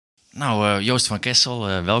Nou, Joost van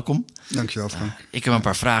Kessel, welkom. Dankjewel, Frank. Ik heb een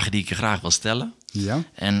paar vragen die ik je graag wil stellen. Ja?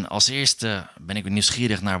 En als eerste ben ik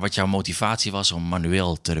nieuwsgierig naar wat jouw motivatie was om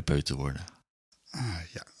manueel therapeut te worden.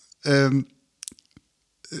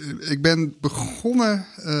 Ik ben begonnen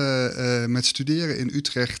met studeren in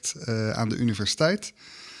Utrecht aan de universiteit.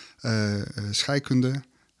 Scheikunde.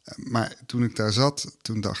 Maar toen ik daar zat,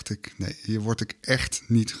 toen dacht ik, nee, hier word ik echt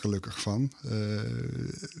niet gelukkig van.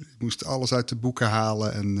 Ik moest alles uit de boeken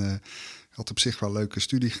halen en had op zich wel leuke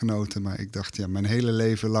studiegenoten. Maar ik dacht, ja, mijn hele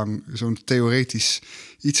leven lang zo'n theoretisch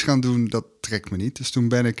iets gaan doen, dat trekt me niet. Dus toen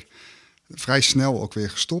ben ik vrij snel ook weer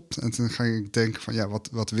gestopt. En toen ging ik denken van, ja,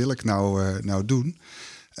 wat wil ik nou doen?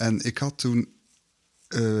 En ik had toen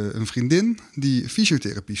een vriendin die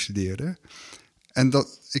fysiotherapie studeerde. En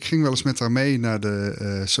ik ging wel eens met haar mee naar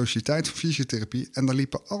de Sociëteit van Fysiotherapie. En daar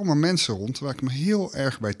liepen allemaal mensen rond waar ik me heel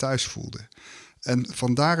erg bij thuis voelde. En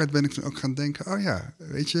van daaruit ben ik toen ook gaan denken, oh ja,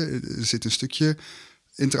 weet je, er zit een stukje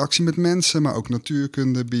interactie met mensen, maar ook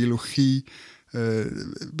natuurkunde, biologie,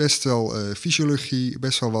 best wel fysiologie,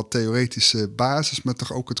 best wel wat theoretische basis, maar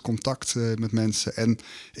toch ook het contact met mensen. En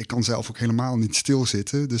ik kan zelf ook helemaal niet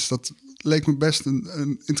stilzitten, dus dat leek me best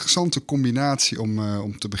een interessante combinatie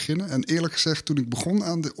om te beginnen. En eerlijk gezegd, toen ik begon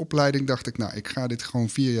aan de opleiding, dacht ik, nou, ik ga dit gewoon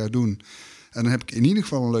 4 jaar doen. En dan heb ik in ieder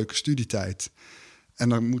geval een leuke studietijd. En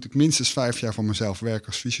dan moet ik minstens 5 jaar van mezelf werken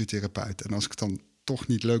als fysiotherapeut. En als ik het dan toch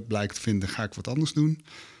niet leuk blijkt te vinden, ga ik wat anders doen.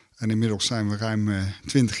 En inmiddels zijn we ruim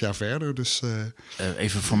 20 jaar verder. Dus,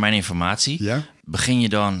 even voor mijn informatie. Ja? Begin je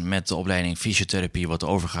dan met de opleiding fysiotherapie wat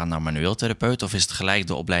overgaat naar manueel therapeut? Of is het gelijk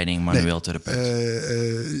de opleiding manueel therapeut?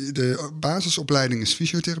 De basisopleiding is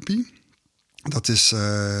fysiotherapie. Dat is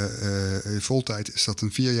voltijd is dat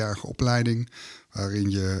een 4-jarige opleiding waarin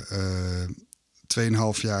je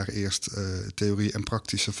 2,5 jaar eerst theorie en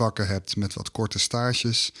praktische vakken hebt met wat korte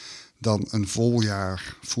stages. Dan een vol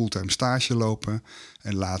jaar fulltime stage lopen. En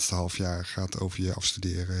het laatste half jaar gaat over je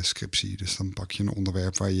afstuderen, scriptie. Dus dan pak je een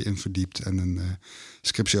onderwerp waar je in verdiept en een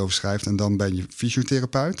scriptie over schrijft. En dan ben je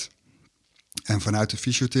fysiotherapeut. En vanuit de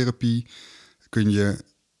fysiotherapie kun je...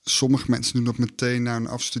 Sommige mensen doen dat meteen na een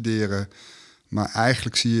afstuderen. Maar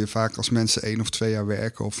eigenlijk zie je vaak als mensen 1 of 2 jaar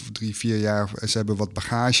werken of 3, 4 jaar en ze hebben wat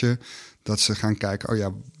bagage, dat ze gaan kijken, oh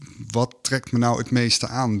ja, wat trekt me nou het meeste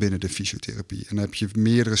aan binnen de fysiotherapie? En dan heb je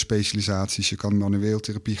meerdere specialisaties. Je kan manueel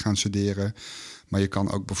therapie gaan studeren, maar je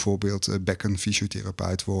kan ook bijvoorbeeld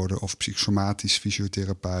bekkenfysiotherapeut worden of psychosomatisch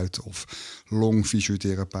fysiotherapeut of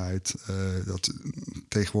longfysiotherapeut. Dat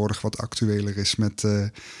tegenwoordig wat actueler is met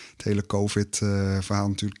het hele COVID-verhaal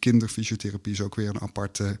natuurlijk. Kinderfysiotherapie is ook weer een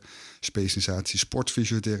aparte specialisatie.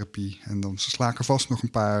 Sportfysiotherapie. En dan sla ik er vast nog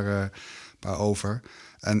een paar over.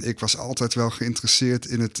 En ik was altijd wel geïnteresseerd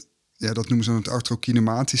in het, ja, dat noemen ze het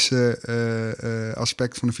arthrokinematische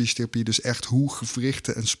aspect van de fysiotherapie. Dus echt hoe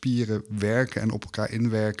gewrichten en spieren werken en op elkaar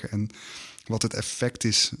inwerken. En wat het effect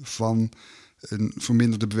is van een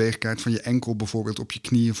verminderde beweeglijkheid van je enkel bijvoorbeeld op je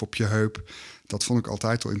knie of op je heup. Dat vond ik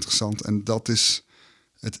altijd wel interessant. En dat is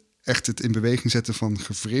het in beweging zetten van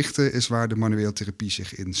gewrichten is waar de manueel therapie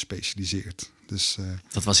zich in specialiseert. Dus,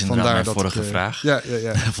 dat was inderdaad mijn vorige vraag. Ja.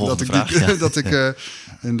 Dat ik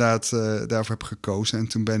inderdaad daarvoor heb gekozen. En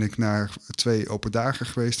toen ben ik naar 2 open dagen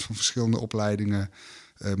geweest van verschillende opleidingen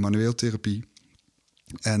manueel therapie.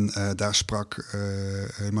 En daar sprak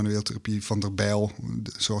manueel therapie van der Bijl,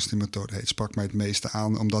 zoals die methode heet, sprak mij het meeste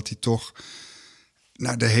aan, omdat die toch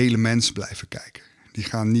naar de hele mens blijven kijken. Die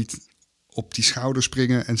gaan niet op die schouder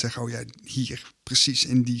springen en zeggen, oh ja, hier precies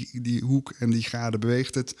in die hoek en die graden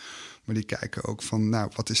beweegt het. Maar die kijken ook van,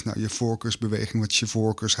 nou, wat is nou je voorkeursbeweging, wat is je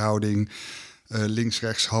voorkeurshouding,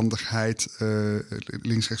 links-rechts handigheid,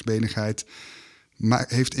 links-rechtsbenigheid, maar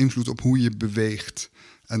heeft invloed op hoe je beweegt.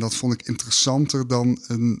 En dat vond ik interessanter dan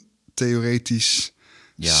een theoretisch,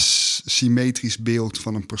 symmetrisch beeld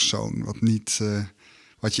van een persoon,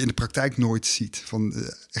 wat je in de praktijk nooit ziet.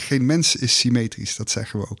 Geen mens is symmetrisch, dat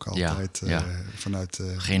zeggen we ook altijd. Vanuit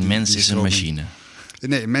geen mens is een machine.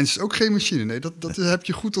 Nee, een mens is ook geen machine. Nee, dat heb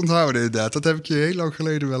je goed onthouden inderdaad. Dat heb ik je heel lang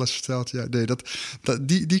geleden wel eens verteld. Ja,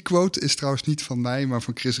 nee, die quote is trouwens niet van mij, maar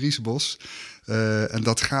van Chris Riesbos. En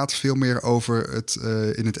dat gaat veel meer over het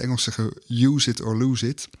in het Engels zeggen use it or lose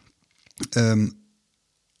it. Een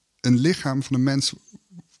lichaam van een mens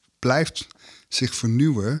blijft zich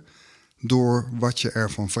vernieuwen door wat je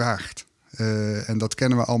ervan vraagt. En dat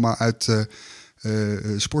kennen we allemaal uit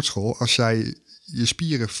sportschool. Als jij je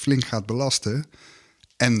spieren flink gaat belasten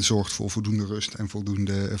en zorgt voor voldoende rust en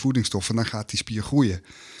voldoende voedingsstoffen, dan gaat die spier groeien.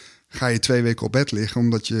 Ga je 2 weken op bed liggen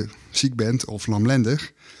omdat je ziek bent of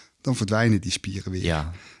lamlendig, dan verdwijnen die spieren weer.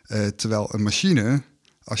 Ja. Terwijl een machine,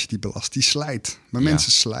 als je die belast, die slijt. Maar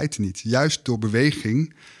mensen slijten niet. Juist door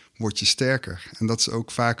beweging word je sterker. En dat is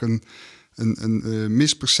ook vaak een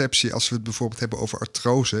misperceptie als we het bijvoorbeeld hebben over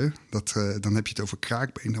artrose. Dan heb je het over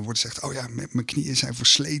kraakbeen. Dan wordt gezegd, oh ja, mijn knieën zijn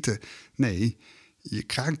versleten. Nee, je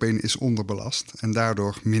kraakbeen is onderbelast en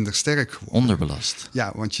daardoor minder sterk geworden. Onderbelast?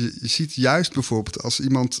 Ja, want je ziet juist bijvoorbeeld als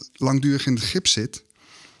iemand langdurig in de gips zit.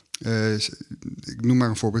 Ik noem maar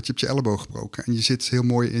een voorbeeld. Je hebt je elleboog gebroken en je zit heel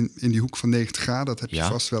mooi in die hoek van 90 graden. Dat heb je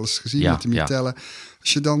vast wel eens gezien met de mitellen. Ja.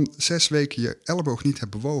 Als je dan 6 weken je elleboog niet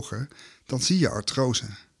hebt bewogen, dan zie je artrose.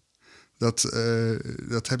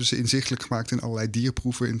 Dat hebben ze inzichtelijk gemaakt in allerlei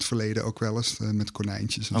dierproeven in het verleden ook wel eens. Met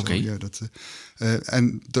konijntjes en zo. Ja,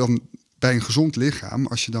 en dan bij een gezond lichaam,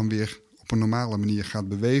 als je dan weer op een normale manier gaat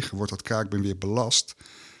bewegen, wordt dat kraakbeen weer belast.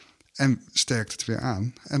 En sterkt het weer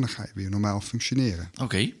aan. En dan ga je weer normaal functioneren.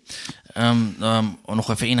 Oké. Nog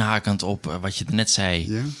even inhakend op wat je net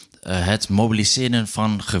zei. Ja. Het mobiliseren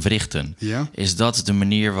van gewrichten. Ja. Is dat de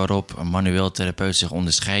manier waarop een manueel therapeut zich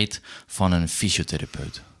onderscheidt van een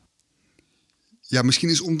fysiotherapeut? Ja, misschien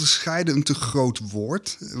is onderscheiden een te groot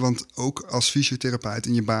woord. Want ook als fysiotherapeut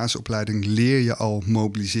in je basisopleiding leer je al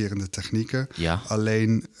mobiliserende technieken. Ja.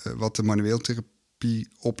 Alleen wat de manueel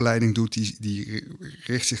therapieopleiding doet, die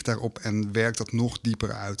richt zich daarop en werkt dat nog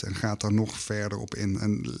dieper uit. En gaat daar nog verder op in.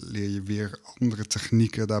 En leer je weer andere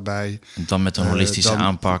technieken daarbij. En dan met een holistische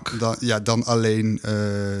aanpak. Dan alleen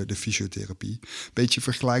de fysiotherapie. Beetje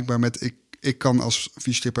vergelijkbaar met... Ik kan als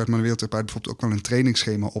fysiotherapeut, manueel therapeut bijvoorbeeld ook wel een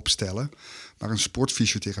trainingsschema opstellen. Maar een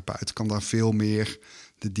sportfysiotherapeut kan daar veel meer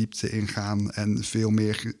de diepte in gaan en veel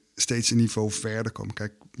meer steeds een niveau verder komen.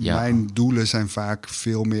 Kijk, mijn doelen zijn vaak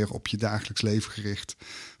veel meer op je dagelijks leven gericht.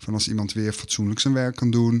 Van als iemand weer fatsoenlijk zijn werk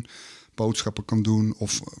kan doen, boodschappen kan doen.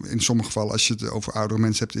 Of in sommige gevallen, als je het over oudere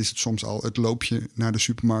mensen hebt, is het soms al het loopje naar de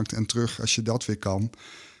supermarkt en terug. Als je dat weer kan,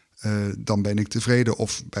 dan ben ik tevreden.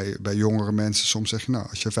 Of bij jongere mensen soms zeg je, nou,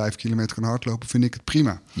 als je 5 kilometer kan hardlopen, vind ik het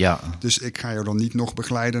prima. Ja. Dus ik ga je dan niet nog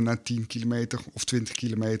begeleiden naar 10 kilometer of 20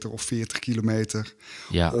 kilometer of 40 kilometer.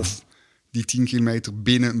 Ja. Of die 10 kilometer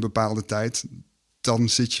binnen een bepaalde tijd. Dan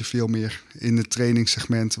zit je veel meer in het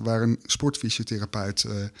trainingssegment waar een sportfysiotherapeut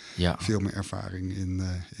veel meer ervaring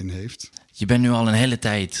in heeft. Je bent nu al een hele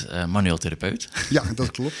tijd manueel therapeut. Ja,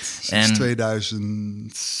 dat klopt. Sinds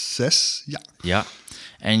 2006, ja. Ja,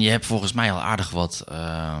 en je hebt volgens mij al aardig wat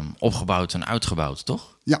opgebouwd en uitgebouwd, toch?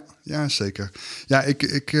 Ja, zeker. Ja,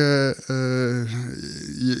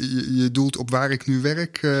 je doelt op waar ik nu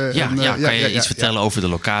werk. Kan je iets vertellen over de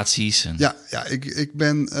locaties? En... Ja, ik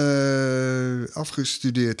ben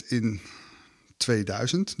afgestudeerd in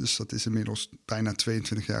 2000. Dus dat is inmiddels bijna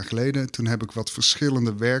 22 jaar geleden. Toen heb ik wat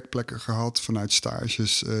verschillende werkplekken gehad vanuit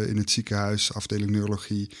stages in het ziekenhuis, afdeling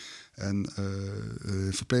neurologie en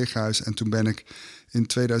verpleeghuis. En toen ben ik in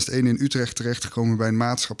 2001 in Utrecht terechtgekomen bij een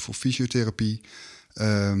maatschap voor fysiotherapie.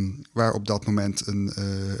 Waar op dat moment een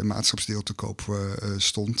maatschapsdeel te koop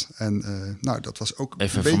stond. En dat was ook even een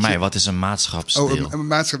voor beetje... mij, wat is een maatschapsdeel? Een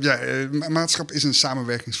maatschap is een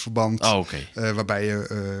samenwerkingsverband. Waarbij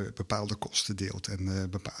je bepaalde kosten deelt en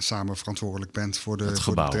samen verantwoordelijk bent voor de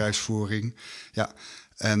bedrijfsvoering. Ja.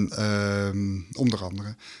 En onder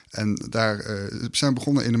andere. En daar zijn we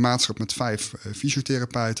begonnen in de maatschap met 5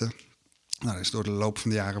 fysiotherapeuten. Nou, er is door de loop van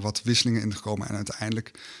de jaren wat wisselingen in gekomen. En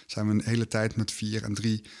uiteindelijk zijn we een hele tijd met 4 en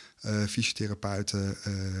 3 fysiotherapeuten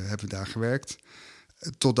hebben we daar gewerkt.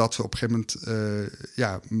 Totdat we op een gegeven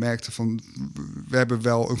moment merkten van... we hebben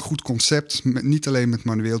wel een goed concept. Niet alleen met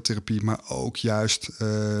manueel therapie, maar ook juist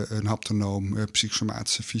een haptonoom,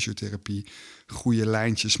 psychosomatische fysiotherapie. Goede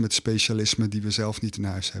lijntjes met specialismen die we zelf niet in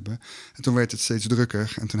huis hebben. En toen werd het steeds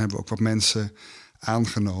drukker. En toen hebben we ook wat mensen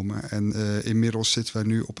aangenomen. En inmiddels zitten wij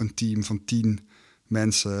nu op een team van 10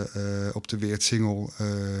 mensen op de Weertsingel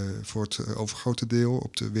voor het overgrote deel.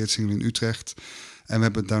 Op de Weertsingel in Utrecht. En we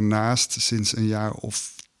hebben daarnaast sinds een jaar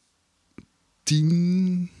of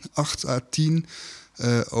 8 à 10...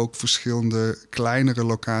 ook verschillende kleinere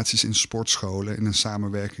locaties in sportscholen... in een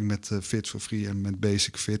samenwerking met Fit for Free en met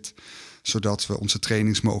Basic Fit... zodat we onze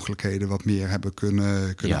trainingsmogelijkheden wat meer hebben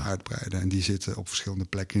kunnen uitbreiden. En die zitten op verschillende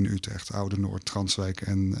plekken in Utrecht... Oude-Noord, Transwijk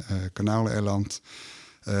en Kanaleneiland.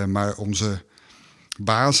 Maar onze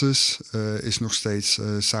basis is nog steeds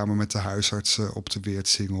samen met de huisartsen op de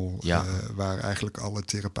Weertsingel... waar eigenlijk alle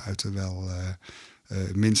therapeuten wel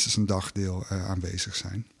minstens een dagdeel aanwezig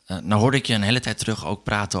zijn. Nou hoorde ik je een hele tijd terug ook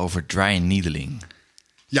praten over dry needling.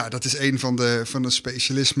 Ja, dat is een van de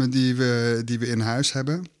specialismen die we in huis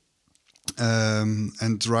hebben.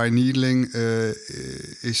 En dry needling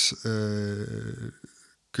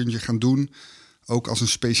kun je gaan doen ook als een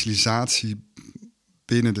specialisatie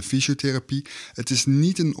binnen de fysiotherapie. Het is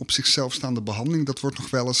niet een op zichzelf staande behandeling. Dat wordt nog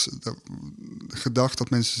wel eens gedacht dat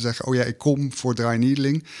mensen zeggen... oh ja, ik kom voor dry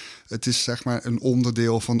needling. Het is zeg maar een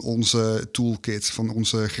onderdeel van onze toolkit, van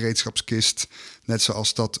onze gereedschapskist. Net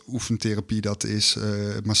zoals dat oefentherapie dat is,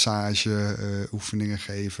 massage, oefeningen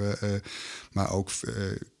geven... maar ook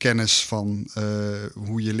kennis van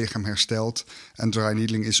hoe je lichaam herstelt. En dry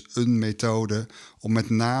needling is een methode om met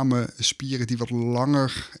name spieren die wat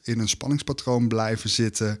langer in een spanningspatroon blijven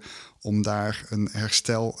zitten, om daar een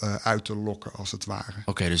herstel uit te lokken, als het ware.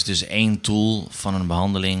 Oké, dus het is één tool van een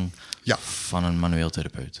behandeling van een manueel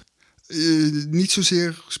therapeut. Niet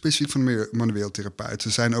zozeer specifiek van een manueel therapeut.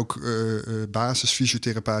 Er zijn ook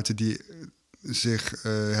basisfysiotherapeuten die zich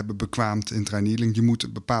hebben bekwaamd in dry needling. Je moet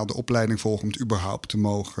een bepaalde opleiding volgen om het überhaupt te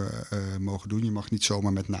mogen doen. Je mag niet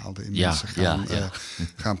zomaar met naalden in mensen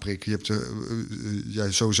gaan prikken.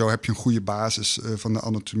 Sowieso heb je een goede basis van de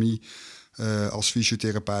anatomie als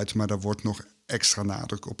fysiotherapeut, maar daar wordt nog extra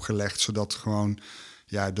nadruk op gelegd, zodat gewoon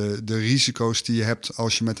de risico's die je hebt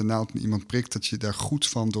als je met een naald iemand prikt, dat je daar goed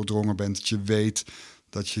van doordrongen bent. Dat je weet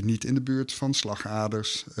dat je niet in de buurt van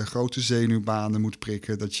slagaders, grote zenuwbanen moet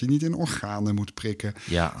prikken. Dat je niet in organen moet prikken.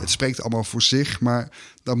 Ja. Het spreekt allemaal voor zich, maar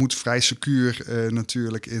daar moet vrij secuur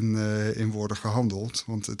natuurlijk in worden gehandeld.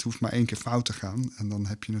 Want het hoeft maar 1 keer fout te gaan. En dan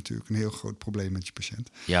heb je natuurlijk een heel groot probleem met je patiënt.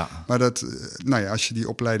 Ja. Maar als je die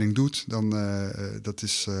opleiding doet, dan dat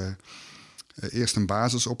is eerst een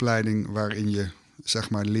basisopleiding waarin je zeg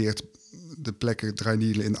maar leert de plekken dry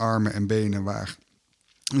needlen in armen en benen waar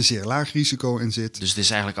een zeer laag risico in zit. Dus het is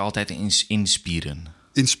eigenlijk altijd in spieren?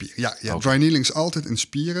 In spieren, ja. Okay. Dry needling is altijd in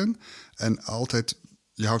spieren. En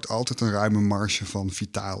je houdt altijd een ruime marge van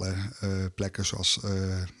vitale plekken, zoals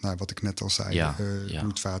wat ik net al zei.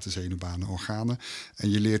 Bloedvaten, zenuwbanen, organen. En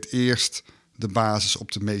je leert eerst de basis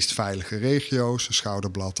op de meest veilige regio's.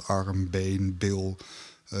 Schouderblad, arm, been, bil,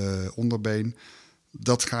 onderbeen.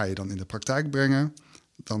 Dat ga je dan in de praktijk brengen.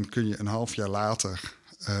 Dan kun je een half jaar later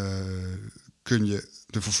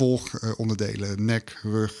de vervolgonderdelen, nek,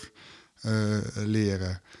 rug,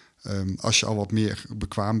 leren. Als je al wat meer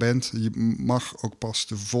bekwaam bent. Je mag ook pas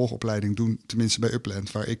de vervolgopleiding doen, tenminste bij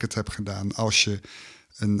Upland, waar ik het heb gedaan, als je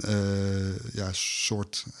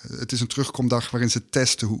het is een terugkomdag waarin ze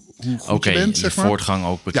testen hoe goed je bent. Zeg maar. Voortgang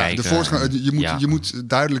ook bekijken. Ja, de voortgang. Je moet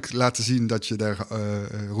duidelijk laten zien dat je daar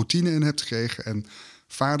routine in hebt gekregen en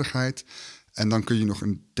vaardigheid. En dan kun je nog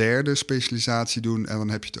een derde specialisatie doen. En dan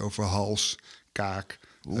heb je het over hals, kaak,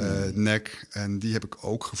 nek. En die heb ik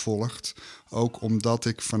ook gevolgd. Ook omdat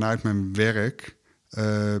ik vanuit mijn werk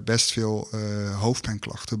best veel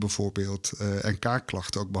hoofdpijnklachten bijvoorbeeld en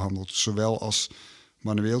kaakklachten ook behandeld. Zowel als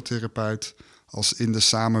manueel therapeut als in de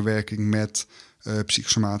samenwerking met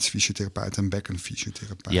psychosomatisch fysiotherapeut en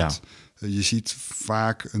bekkenfysiotherapeut. Ja. Je ziet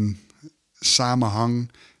vaak een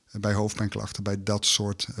samenhang bij hoofdpijnklachten, bij dat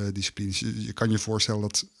soort disciplines. Je kan je voorstellen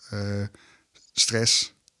dat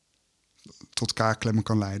stress tot kaakklemmen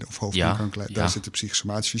kan leiden of hoofdpijn kan leiden. Daar zit de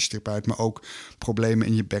psychosomatisch fysiotherapeut, maar ook problemen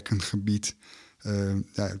in je bekkengebied.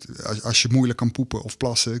 Als je moeilijk kan poepen of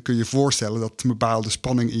plassen, kun je je voorstellen dat een bepaalde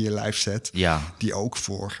spanning in je lijf zet, die ook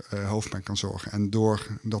voor hoofdpijn kan zorgen. En door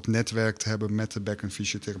dat netwerk te hebben met de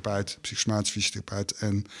bekkenfysiotherapeut, psychosomatisch fysiotherapeut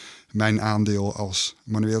en mijn aandeel als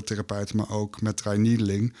manueel therapeut, maar ook met dry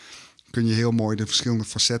needling, kun je heel mooi de verschillende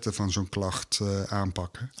facetten van zo'n klacht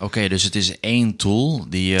aanpakken. Oké, dus het is één tool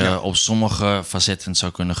die je op sommige facetten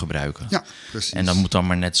zou kunnen gebruiken. Ja, precies. En dat moet dan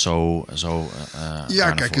maar net zo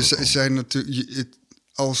kijk, er zijn natuurlijk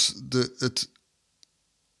als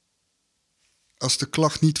de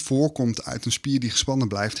klacht niet voorkomt uit een spier die gespannen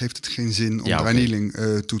blijft, heeft het geen zin om dry needling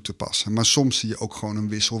toe te passen. Maar soms zie je ook gewoon een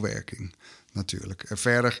wisselwerking natuurlijk. En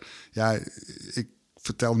verder, ik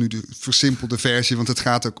vertel nu de versimpelde versie, want het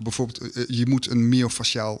gaat ook bijvoorbeeld, je moet een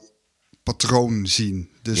myofasciaal patroon zien.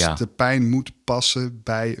 Dus de pijn moet passen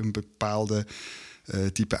bij een bepaalde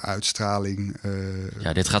type uitstraling.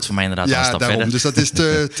 Dit gaat voor mij inderdaad een stap daarom. verder. Dus dat is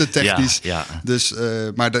te technisch. Dus,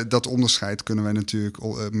 maar dat onderscheid kunnen wij natuurlijk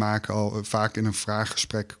maken al vaak in een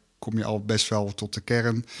vraaggesprek. Kom je al best wel tot de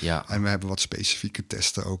kern. Ja. En we hebben wat specifieke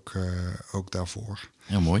testen ook daarvoor.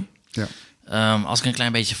 Heel mooi. Ja. Als ik een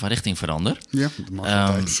klein beetje van richting verander. Ja, dat mag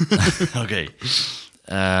altijd. Oké.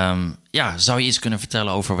 Zou je iets kunnen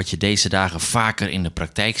vertellen over wat je deze dagen vaker in de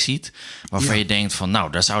praktijk ziet, waarvan je denkt van,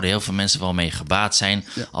 daar zouden heel veel mensen wel mee gebaat zijn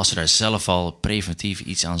als ze daar zelf al preventief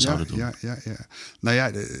iets aan zouden doen?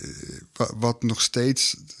 Wat nog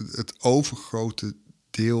steeds het overgrote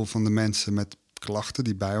deel van de mensen met klachten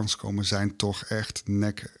die bij ons komen, zijn toch echt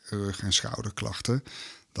nek, rug en schouderklachten.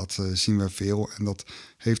 Dat zien we veel. En dat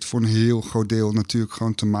heeft voor een heel groot deel natuurlijk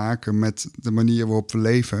gewoon te maken met de manier waarop we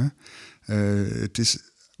leven. Het is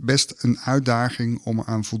best een uitdaging om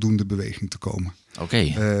aan voldoende beweging te komen. Oké.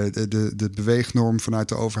 De beweegnorm vanuit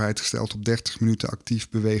de overheid gesteld op 30 minuten actief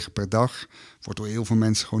bewegen per dag wordt door heel veel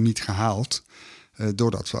mensen gewoon niet gehaald.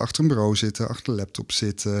 Doordat we achter een bureau zitten, achter de laptop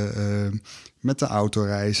zitten, met de auto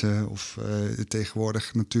reizen of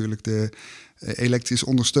tegenwoordig natuurlijk de elektrisch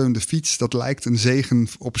ondersteunde fiets. Dat lijkt een zegen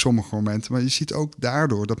op sommige momenten. Maar je ziet ook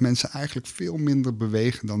daardoor dat mensen eigenlijk veel minder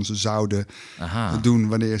bewegen dan ze zouden doen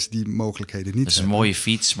wanneer ze die mogelijkheden niet Dus hebben. een mooie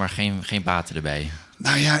fiets, maar geen baten erbij.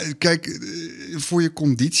 Nou ja, kijk, voor je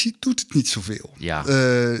conditie doet het niet zoveel. Ja.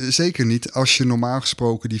 Zeker niet als je normaal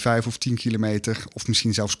gesproken die 5 of 10 kilometer of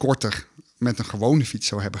misschien zelfs korter met een gewone fiets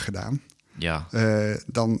zou hebben gedaan. Ja.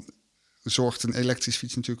 Dan zorgt een elektrische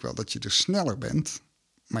fiets natuurlijk wel dat je er sneller bent,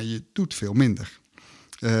 maar je doet veel minder.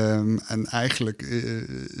 En eigenlijk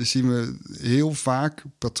zien we heel vaak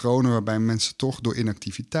patronen waarbij mensen toch door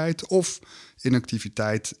inactiviteit of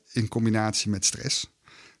inactiviteit in combinatie met stress.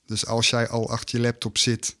 Dus als jij al achter je laptop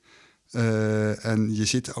zit en je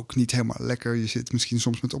zit ook niet helemaal lekker, je zit misschien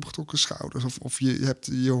soms met opgetrokken schouders of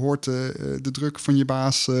je hoort de druk van je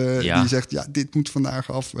baas die zegt, ja, dit moet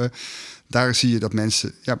vandaag af. Daar zie je dat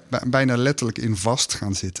mensen bijna letterlijk in vast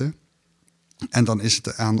gaan zitten. En dan is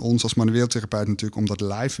het aan ons als manueel therapeut natuurlijk om dat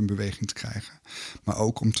live in beweging te krijgen. Maar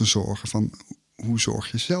ook om te zorgen van, hoe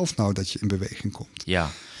zorg je zelf nou dat je in beweging komt?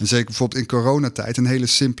 Ja. En zeker bijvoorbeeld in coronatijd, een hele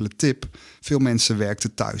simpele tip. Veel mensen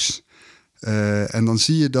werkten thuis. En dan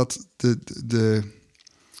zie je dat de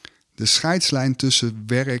scheidslijn tussen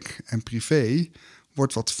werk en privé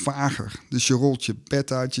wordt wat vager. Dus je rolt je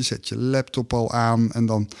bed uit, je zet je laptop al aan en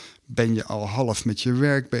dan ben je al half met je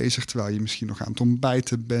werk bezig, terwijl je misschien nog aan het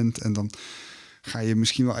ontbijten bent. En dan ga je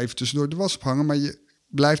misschien wel even tussendoor de was ophangen, maar je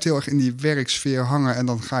blijft heel erg in die werksfeer hangen. En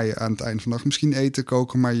dan ga je aan het eind van de dag misschien eten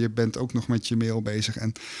koken, maar je bent ook nog met je mail bezig.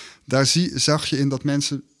 En daar zag je in dat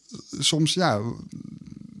mensen soms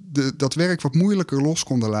dat werk wat moeilijker los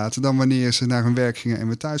konden laten dan wanneer ze naar hun werk gingen en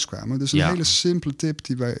weer thuis kwamen. Dus een hele simpele tip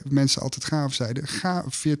die wij mensen altijd gaven, zeiden: ga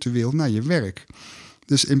virtueel naar je werk.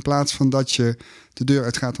 Dus in plaats van dat je de deur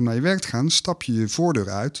uit gaat om naar je werk te gaan, stap je je voordeur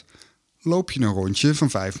uit, loop je een rondje van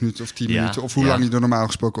 5 minuten of 10 minuten... of hoe lang je er normaal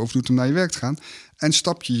gesproken over doet om naar je werk te gaan, en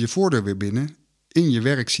stap je je voordeur weer binnen in je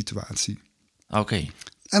werksituatie. Oké.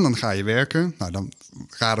 En dan ga je werken. Nou, dan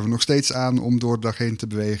raden we nog steeds aan om door de dag heen te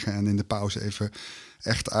bewegen en in de pauze even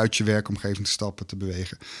echt uit je werkomgeving te stappen, te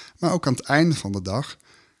bewegen. Maar ook aan het einde van de dag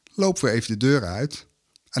lopen we even de deur uit.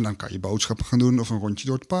 En dan kan je boodschappen gaan doen of een rondje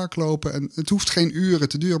door het park lopen. En het hoeft geen uren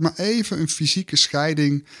te duren, maar even een fysieke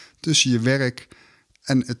scheiding tussen je werk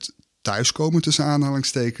en het thuiskomen, tussen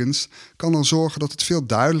aanhalingstekens, kan dan zorgen dat het veel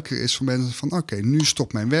duidelijker is voor mensen van oké, nu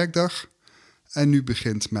stopt mijn werkdag en nu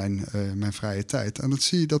begint mijn vrije tijd. En dan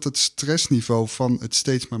zie je dat het stressniveau van het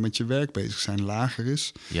steeds maar met je werk bezig zijn lager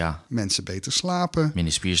is. Ja. Mensen beter slapen.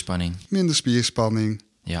 Minder spierspanning.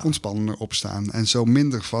 Ja. Ontspannender opstaan en zo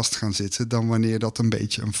minder vast gaan zitten dan wanneer dat een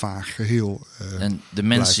beetje een vaag geheel En de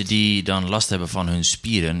mensen die dan last hebben van hun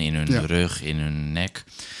spieren in hun rug, in hun nek,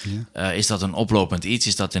 is dat een oplopend iets?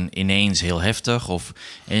 Is dat ineens heel heftig?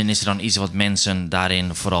 En is er dan iets wat mensen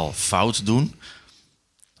daarin vooral fout doen?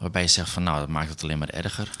 Waarbij je zegt van nou, dat maakt het alleen maar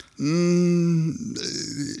erger.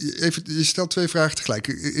 Je stelt 2 vragen tegelijk.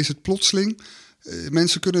 Is het plotseling?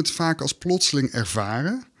 Mensen kunnen het vaak als plotseling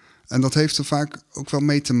ervaren. En dat heeft er vaak ook wel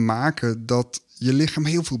mee te maken dat je lichaam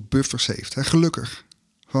heel veel buffers heeft. Hè? Gelukkig.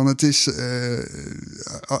 Want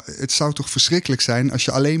het zou toch verschrikkelijk zijn als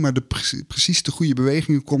je alleen maar precies de goede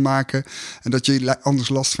bewegingen kon maken en dat je anders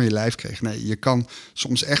last van je lijf kreeg. Nee, je kan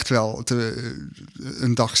soms echt wel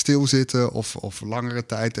een dag stilzitten of langere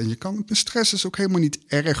tijd. En de stress is ook helemaal niet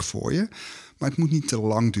erg voor je, maar het moet niet te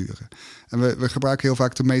lang duren. En we gebruiken heel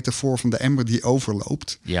vaak de metafoor van de emmer die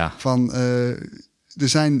overloopt. Ja. Er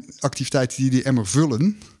zijn activiteiten die emmer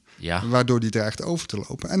vullen, waardoor die dreigt over te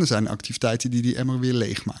lopen. En er zijn activiteiten die emmer weer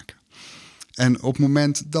leegmaken. En op het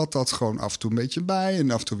moment dat dat gewoon af en toe een beetje bij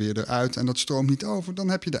en af en toe weer eruit en dat stroomt niet over, dan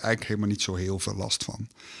heb je er eigenlijk helemaal niet zo heel veel last van.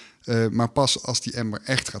 Maar pas als die emmer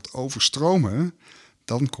echt gaat overstromen,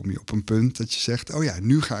 dan kom je op een punt dat je zegt, oh ja,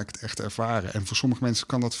 nu ga ik het echt ervaren. En voor sommige mensen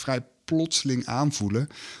kan dat vrij plotseling aanvoelen,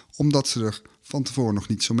 omdat ze er van tevoren nog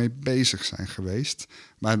niet zo mee bezig zijn geweest.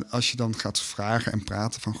 Maar als je dan gaat vragen en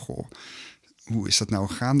praten van, goh, hoe is dat nou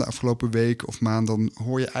gegaan de afgelopen weken of maand, dan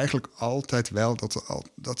hoor je eigenlijk altijd wel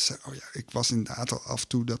dat ze, oh ja, ik was inderdaad al af en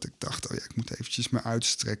toe dat ik dacht, oh ja, ik moet eventjes me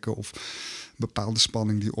uitstrekken of een bepaalde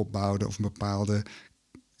spanning die opbouwde of een bepaalde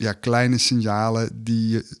kleine signalen die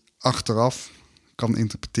je achteraf kan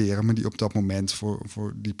interpreteren, maar die op dat moment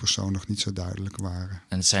voor die persoon nog niet zo duidelijk waren.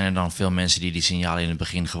 En zijn er dan veel mensen die signalen in het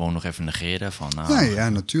begin gewoon nog even negeren? Van, ja,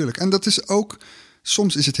 natuurlijk. En dat is ook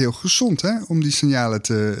soms is het heel gezond om die signalen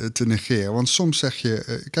te negeren. Want soms zeg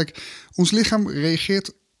je... kijk, ons lichaam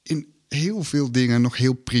reageert in heel veel dingen nog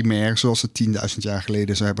heel primair... zoals het 10.000 jaar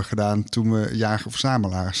geleden zou hebben gedaan... toen we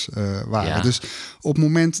jager-verzamelaars waren. Ja. Dus op het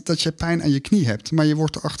moment dat je pijn aan je knie hebt... maar je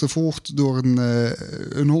wordt achtervolgd door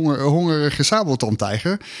een hongerige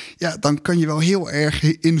sabeltandtijger... ja, dan kan je wel heel erg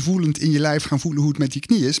invoelend in je lijf gaan voelen... hoe het met die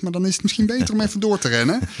knie is. Maar dan is het misschien beter om even door te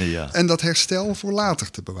rennen... Ja. En dat herstel voor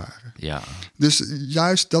later te bewaren. Ja. Dus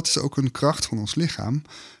juist dat is ook een kracht van ons lichaam.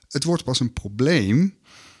 Het wordt pas een probleem...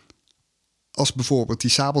 als bijvoorbeeld die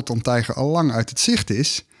sabeltandtijger al lang uit het zicht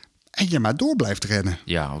is... en je maar door blijft rennen.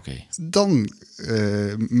 Ja, oké. Dan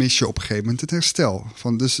mis je op een gegeven moment het herstel.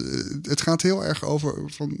 Dus het gaat heel erg over...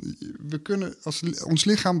 we kunnen ons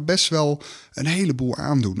lichaam best wel een heleboel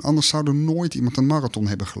aandoen. Anders zou er nooit iemand een marathon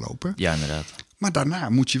hebben gelopen. Ja, inderdaad. Maar daarna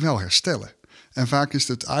moet je wel herstellen. En vaak is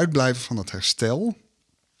het uitblijven van het herstel...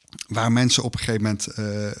 waar mensen op een gegeven moment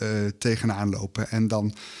tegenaan lopen. En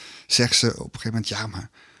dan zeggen ze op een gegeven moment... ja, maar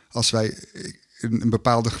als wij een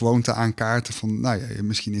bepaalde gewoonte aankaarten van... nou ja,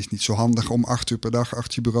 misschien is het niet zo handig om 8 uur per dag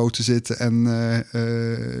achter je bureau te zitten...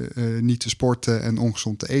 en niet te sporten en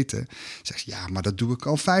ongezond te eten. Zeg je, ja, maar dat doe ik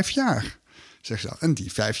al 5 jaar. Zeg ze, en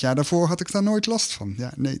die 5 jaar daarvoor had ik daar nooit last van.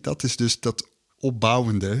 Ja, nee, dat is dus dat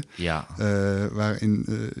opbouwende... Ja. Waarin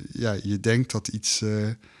je denkt dat iets...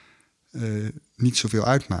 niet zoveel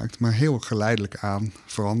uitmaakt, maar heel geleidelijk aan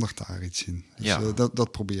verandert daar iets in. Dus ja.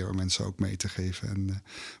 Dat proberen we mensen ook mee te geven. En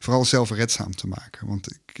vooral zelfredzaam te maken. Want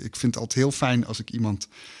ik vind het altijd heel fijn als ik iemand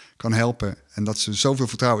kan helpen... en dat ze zoveel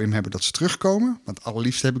vertrouwen in me hebben dat ze terugkomen. Want het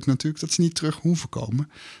allerliefst heb ik natuurlijk dat ze niet terug hoeven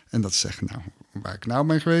komen. En dat ze zeggen, nou, waar ik nou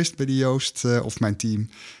ben geweest bij die Joost of mijn team...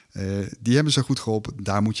 die hebben ze goed geholpen.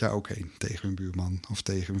 Daar moet jij ook heen. Tegen een buurman of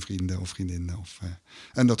tegen een vrienden of vriendinnen.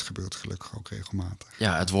 En dat gebeurt gelukkig ook regelmatig.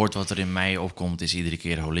 Ja, het woord wat er in mij opkomt is iedere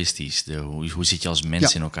keer holistisch. Hoe zit je als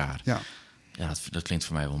mens in elkaar? Ja. Ja, dat klinkt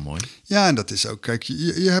voor mij wel mooi. Ja, en dat is ook... Kijk,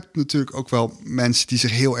 je hebt natuurlijk ook wel mensen die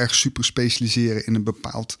zich heel erg super specialiseren... in een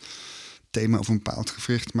bepaald thema of een bepaald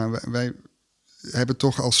gewricht. Maar wij hebben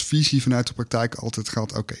toch als visie vanuit de praktijk altijd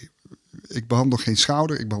gehad... oké, ik behandel geen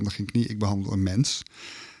schouder, ik behandel geen knie, ik behandel een mens...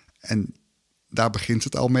 En daar begint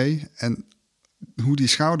het al mee. En hoe die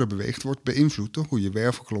schouder beweegt, wordt beïnvloed door hoe je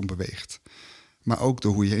wervelkolom beweegt. Maar ook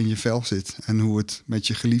door hoe je in je vel zit. En hoe het met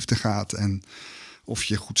je geliefde gaat. En of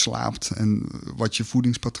je goed slaapt. En wat je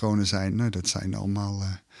voedingspatronen zijn. Nou, dat zijn allemaal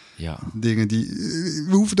dingen die...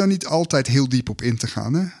 We hoeven daar niet altijd heel diep op in te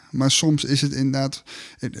gaan. Hè? Maar soms is het inderdaad...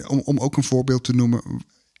 Om ook een voorbeeld te noemen...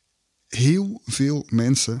 Heel veel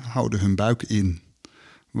mensen houden hun buik in...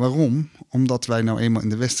 Waarom? Omdat wij nou eenmaal in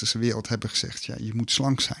de westerse wereld hebben gezegd... ja, je moet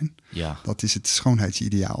slank zijn. Ja. Dat is het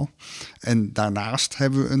schoonheidsideaal. En daarnaast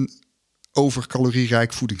hebben we een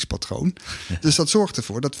overcalorierijk voedingspatroon. Dus dat zorgt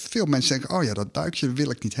ervoor dat veel mensen denken... oh ja, dat buikje wil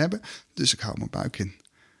ik niet hebben, dus ik hou mijn buik in.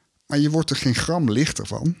 Maar je wordt er geen gram lichter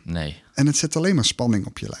van. Nee. En het zet alleen maar spanning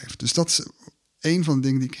op je lijf. Dus dat is een van de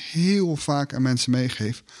dingen die ik heel vaak aan mensen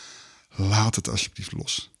meegeef. Laat het alsjeblieft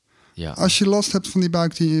los. Ja. Als je last hebt van die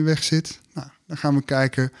buik die in je weg zit... nou, dan gaan we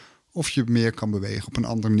kijken of je meer kan bewegen, op een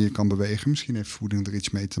andere manier kan bewegen. Misschien heeft voeding er iets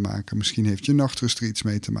mee te maken. Misschien heeft je nachtrust er iets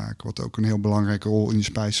mee te maken... wat ook een heel belangrijke rol in je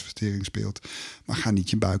spijsvertering speelt. Maar ga niet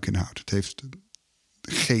je buik inhouden. Het heeft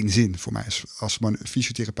geen zin voor mij als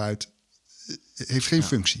fysiotherapeut. Heeft geen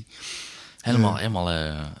functie. Helemaal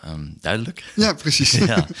duidelijk. Ja, precies.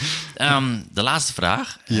 Ja. De laatste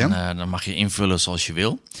vraag. Ja. En dan mag je invullen zoals je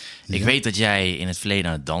wil. Ja. Ik weet dat jij in het verleden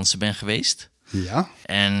aan het dansen bent geweest. Ja.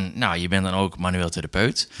 En nou, je bent dan ook manueel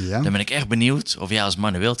therapeut. Ja. Dan ben ik echt benieuwd of jij als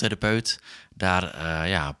manueel therapeut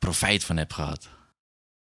daar profijt van hebt gehad.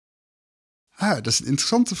 Dat is een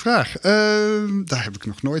interessante vraag. Daar heb ik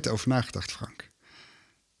nog nooit over nagedacht, Frank.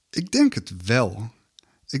 Ik denk het wel.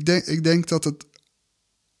 Ik denk dat het...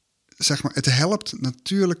 Zeg maar, het helpt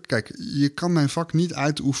natuurlijk... Kijk, je kan mijn vak niet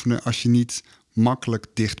uitoefenen... als je niet makkelijk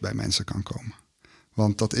dicht bij mensen kan komen.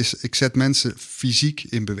 Want dat is... Ik zet mensen fysiek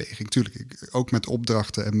in beweging. Tuurlijk, ook met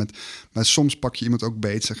opdrachten. Maar soms pak je iemand ook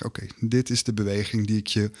beet. Zeg, oké, dit is de beweging die ik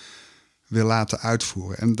je wil laten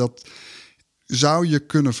uitvoeren. En dat zou je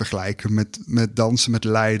kunnen vergelijken met dansen, met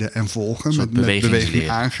leiden en volgen. Met beweging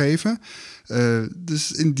aangeven.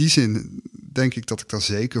 Dus in die zin... denk ik dat ik daar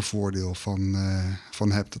zeker voordeel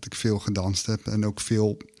van heb. Dat ik veel gedanst heb. En ook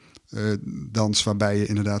veel dans waarbij je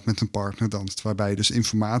inderdaad met een partner danst. Waarbij je dus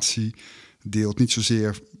informatie deelt. Niet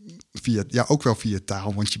zozeer ook wel via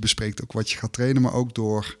taal. Want je bespreekt ook wat je gaat trainen. Maar ook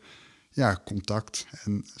door contact.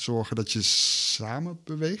 En zorgen dat je samen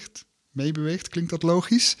beweegt. Meebeweegt. Klinkt dat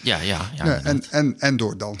logisch? Ja. En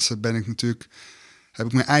door dansen heb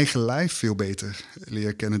ik mijn eigen lijf veel beter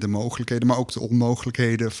leren kennen. De mogelijkheden, maar ook de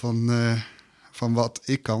onmogelijkheden van wat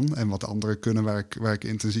ik kan en wat anderen kunnen waar ik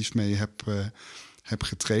intensief mee heb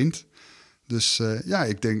getraind. Dus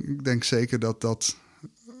ik denk zeker dat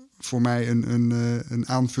voor mij een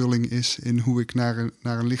aanvulling is in hoe ik naar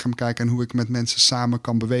een lichaam kijk en hoe ik met mensen samen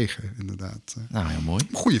kan bewegen, inderdaad. Nou, heel mooi.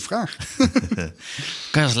 Goeie vraag.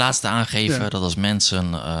 Kan je als laatste aangeven dat als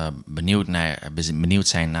mensen benieuwd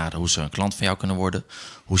zijn naar hoe ze een klant van jou kunnen worden,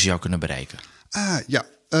 hoe ze jou kunnen bereiken?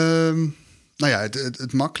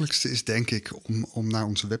 Het makkelijkste is denk ik om naar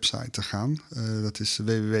onze website te gaan. Dat is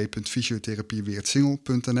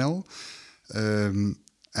www.fysiotherapieweertsingel.nl.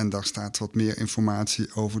 En daar staat wat meer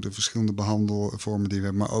informatie over de verschillende behandelvormen die we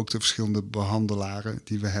hebben, maar ook de verschillende behandelaren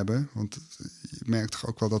die we hebben. Want je merkt toch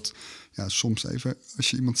ook wel dat soms even als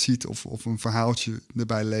je iemand ziet of een verhaaltje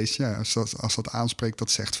erbij leest, als dat aanspreekt,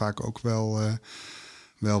 dat zegt vaak ook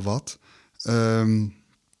wel wat.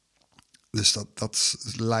 Dus dat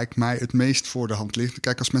lijkt mij het meest voor de hand liggen.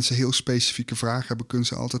 Kijk, als mensen heel specifieke vragen hebben, kunnen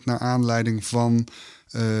ze altijd naar aanleiding van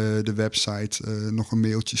de website nog een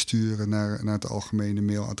mailtje sturen naar het algemene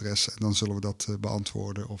mailadres. En dan zullen we dat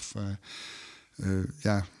beantwoorden. Of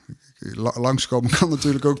langskomen kan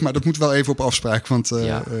natuurlijk ook, maar dat moet wel even op afspraak. Want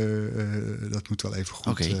dat moet wel even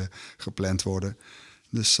goed gepland worden.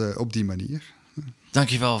 Dus op die manier.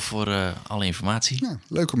 Dankjewel voor alle informatie. Ja,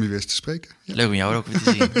 leuk om je weer eens te spreken. Ja. Leuk om jou ook weer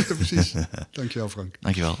te zien. Precies. Dankjewel, Frank.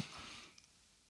 Dankjewel.